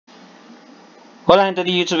Hola gente de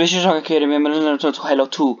YouTube, it's your Stalk kid, and bienvenidos to Hello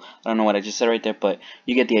 2. I don't know what I just said right there, but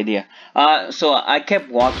you get the idea. So I kept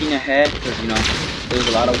walking ahead, because, you know, there was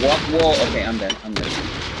a lot of walk. Whoa, okay, I'm dead.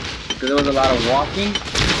 Because there was a lot of walking.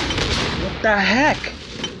 What the heck?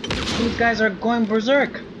 These guys are going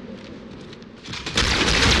berserk.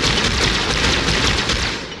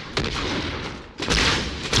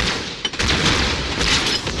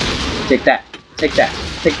 Take that, take that,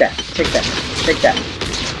 take that, take that, take that.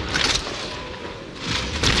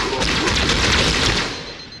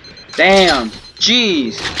 Damn,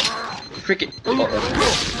 jeez. Freaking.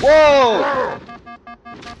 Whoa!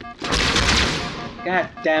 God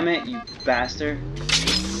damn it, you bastard.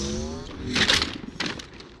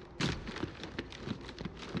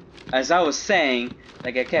 As I was saying,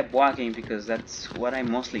 like I kept walking because that's what I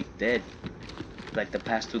mostly did, like the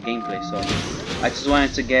past two gameplays. So I just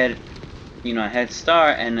wanted to get, you know, a head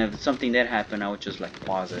start, and if something did happen, I would just like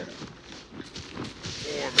pause it.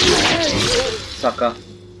 Sucker.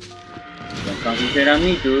 Don't concentrate on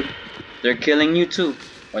me, dude. They're killing you too.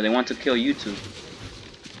 Or they want to kill you too.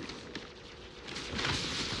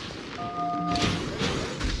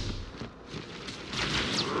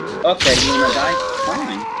 Okay, you wanna die?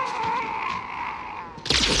 Fine.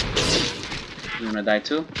 You wanna die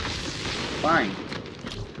too? Fine.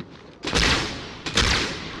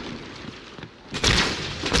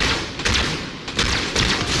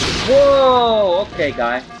 Whoa! Okay,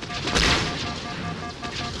 guy.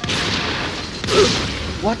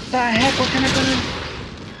 What the heck? What kind of gun?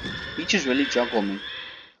 He just really juggled me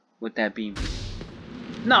with that beam.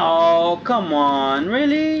 No, come on,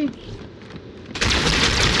 really?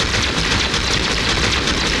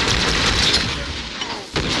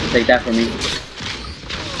 Take that from me.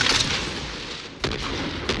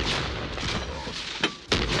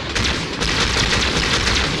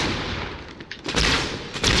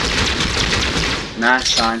 Nah,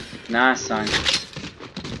 son. Nah, son.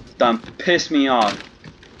 Done piss me off.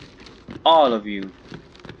 All of you.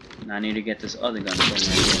 Now I need to get this other gun from right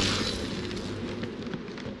here.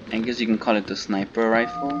 I guess you can call it the sniper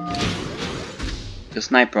rifle. The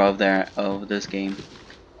sniper of this game.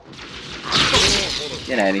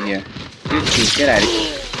 Get out of here. You two, get out of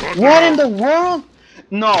here. What in the world?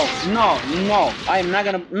 No, no, no. I am not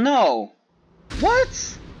gonna. No.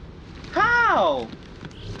 What? How?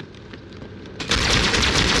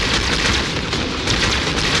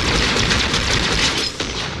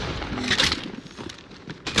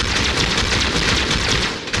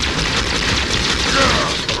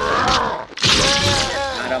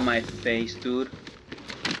 Out of my face, dude.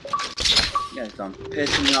 You guys done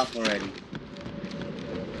pissing me off already.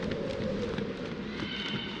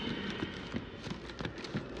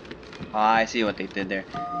 Oh, I see what they did there.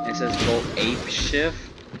 It says go ape shift,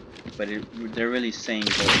 but they're really saying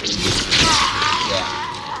go ape shift. Yeah.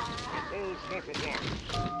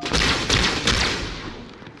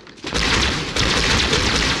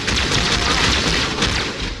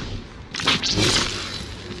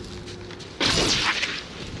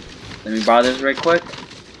 Let me borrow this right quick.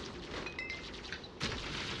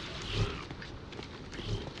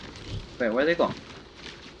 Wait, where'd they go?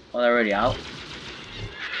 Oh, they're already out.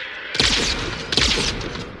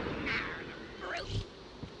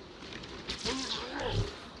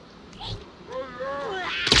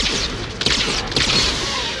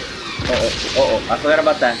 Oh, I forgot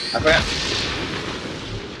about that. I forgot.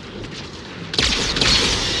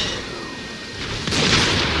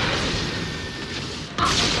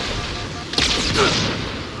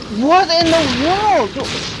 What in the world?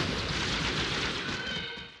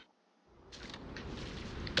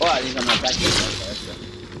 Oh, at least I'm not back there.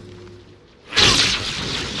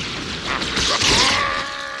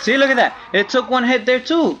 See, look at that. It took one hit there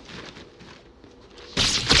too.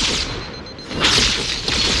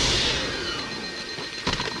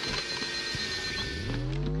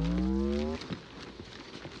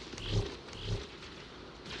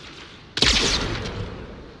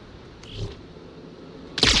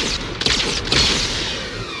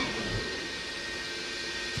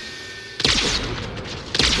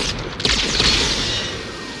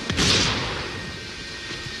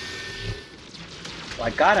 I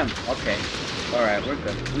got him. Okay. Alright, we're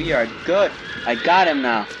good. We are good. I got him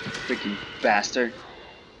now. Freaking bastard.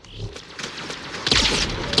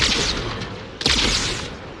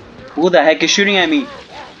 Who the heck is shooting at me?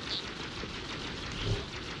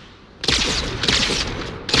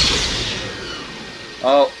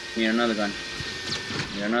 Oh, need another gun.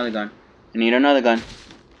 Need another gun. I need another gun.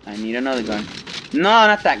 I need another gun. No,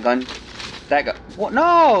 not that gun. That gun. What?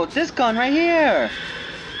 No, this gun right here.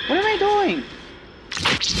 What am I doing?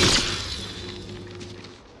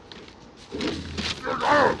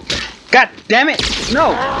 God damn it!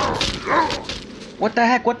 No! What the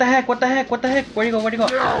heck? What the heck? What the heck? What the heck? Where'd he go? Where'd he go?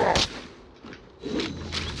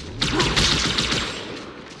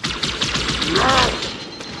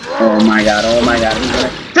 Oh my god, oh my god, he's gonna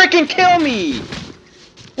freaking kill me!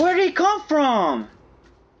 Where did he come from?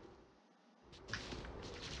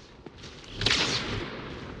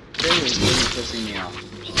 This is really pissing me off.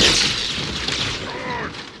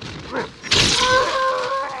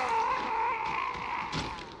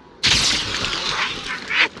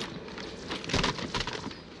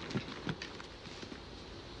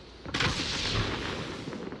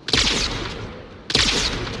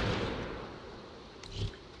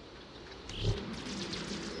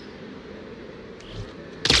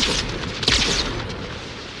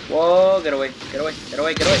 Whoa, get away, get away, get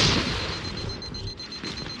away, get away.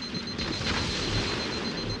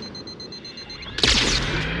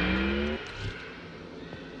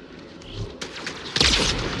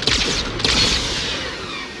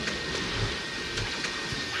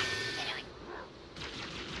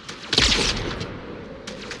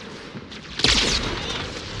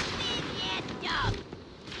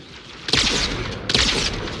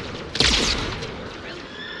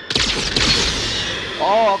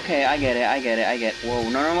 Oh, okay, I get it, I get it, I get it. Whoa,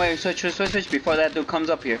 no, wait, switch before that dude comes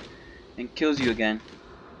up here and kills you again.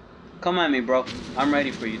 Come at me, bro. I'm ready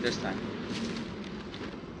for you this time.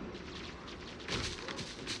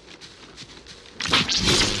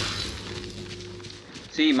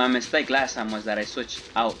 See, my mistake last time was that I switched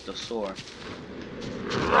out the sword.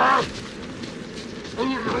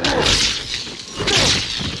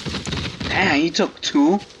 Damn, he took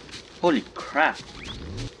 2? Holy crap.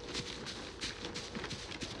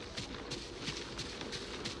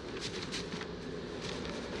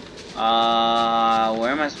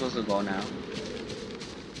 Where am I supposed to go now?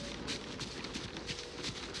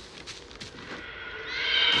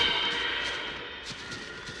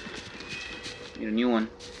 Need a new one.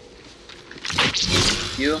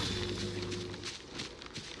 You.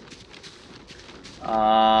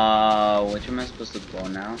 Which am I supposed to go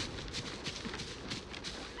now?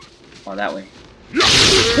 Oh, that way.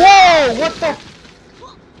 Whoa! What the?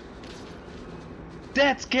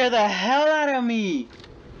 That scared the hell out of me!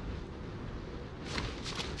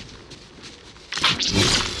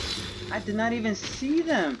 I did not even see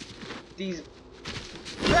them. These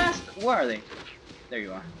bastards. Where are they? There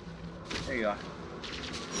you are. There you are.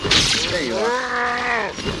 There you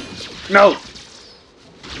are. No!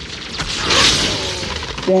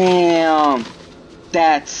 Damn!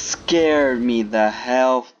 That scared me the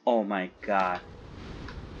hell. Oh my god.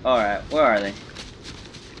 Alright, where are they?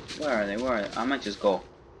 Where are they? Where are they? I might just go.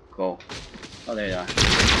 Go. Oh, there they are.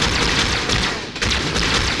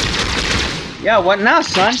 Yeah, what now,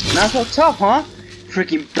 son? Not so tough, huh?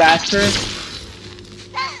 Freaking bastard.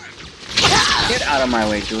 Get out of my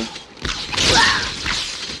way, dude.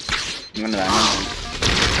 I'm gonna die.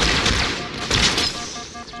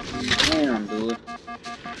 Damn, dude.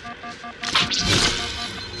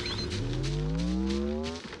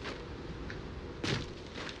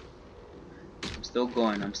 I'm still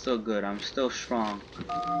going. I'm still good. I'm still strong.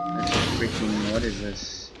 That's freaking... What is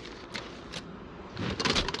this?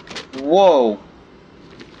 Whoa!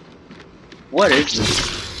 What is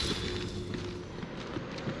this?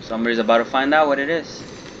 Somebody's about to find out what it is.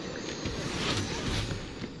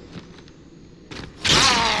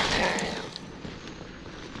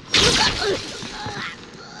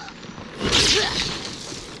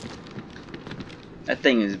 That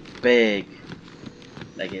thing is big.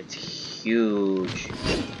 Like, it's huge.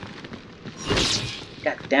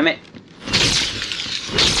 God damn it.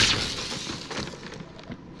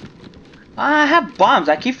 I have bombs.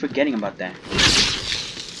 I keep forgetting about that.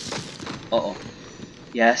 Uh-oh.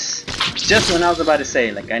 Yes. Just when I was about to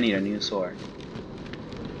say, like, I need a new sword.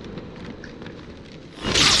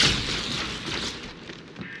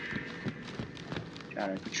 Try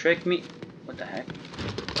to trick me. What the heck?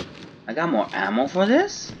 I got more ammo for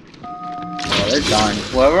this? Oh, they're done.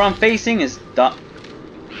 Whoever I'm facing is done.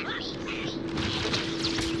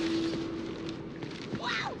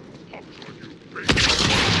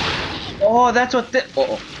 Oh, that's what this.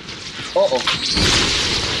 Uh-oh. Uh-oh.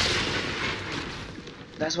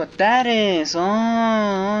 That's what that is.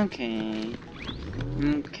 Oh, okay.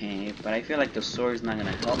 Okay, but I feel like the sword is not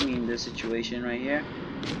gonna help me in this situation right here.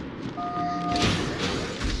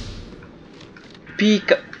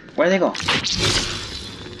 Peek. Where'd they go?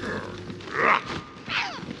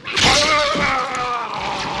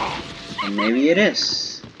 And maybe it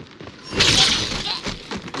is.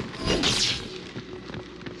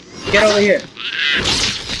 Get over here.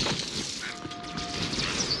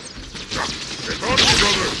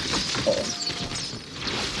 Uh-oh.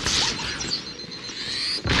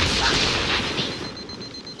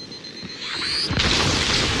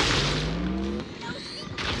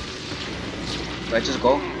 Right, just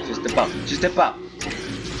go. Just step out. Just step out.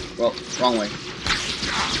 Well, wrong way.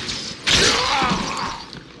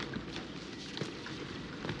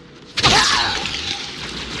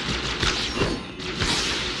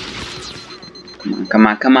 Come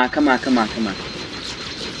on, come on, come on, come on, come on.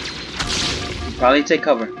 Probably take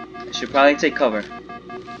cover. I should probably take cover.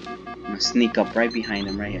 I'm gonna sneak up right behind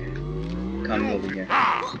him, right here. Come over here.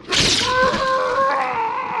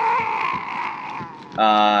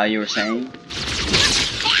 You were saying?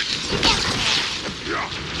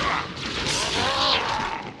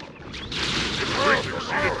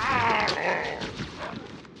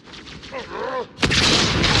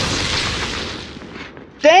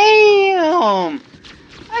 Damn!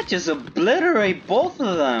 I just obliterate both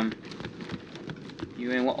of them.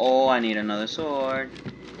 You ain't. Oh, I need another sword.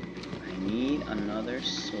 I need another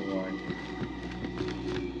sword.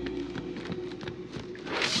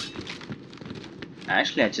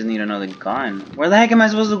 Actually, I just need another gun. Where the heck am I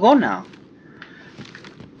supposed to go now?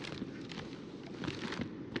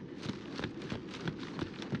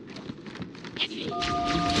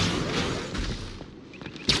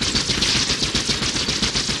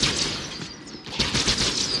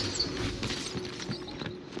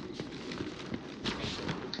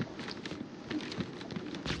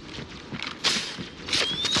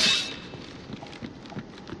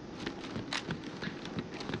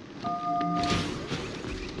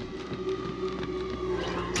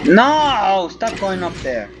 No! Stop going up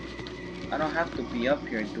there. I don't have to be up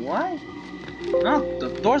here, do I? No, the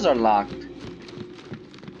doors are locked.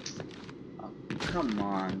 Oh, come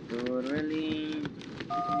on, dude, really?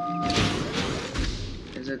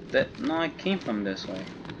 Is it that? No, I came from this way.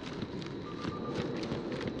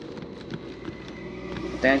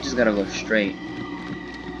 Then I just gotta go straight.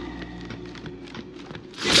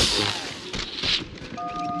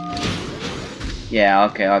 Yeah,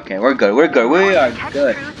 okay, we're good, we are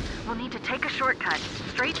good. We'll need to take a shortcut,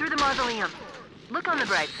 straight through the mausoleum. Look on the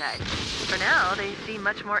bright side. For now, they seem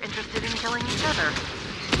much more interested in killing each other.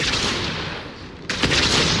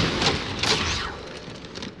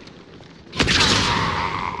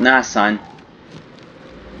 Nah, son.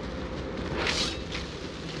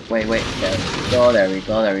 Wait, there we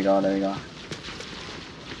go, there we go.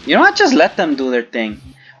 You know what, just let them do their thing.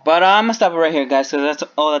 But I'm gonna stop it right here, guys, so that's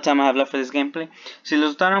all the time I have left for this gameplay. Si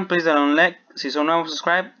les gustaron, please dale un like. Si son nuevos,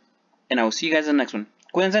 subscribe. And I will see you guys in the next one.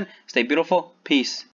 Cuídense, stay beautiful, peace.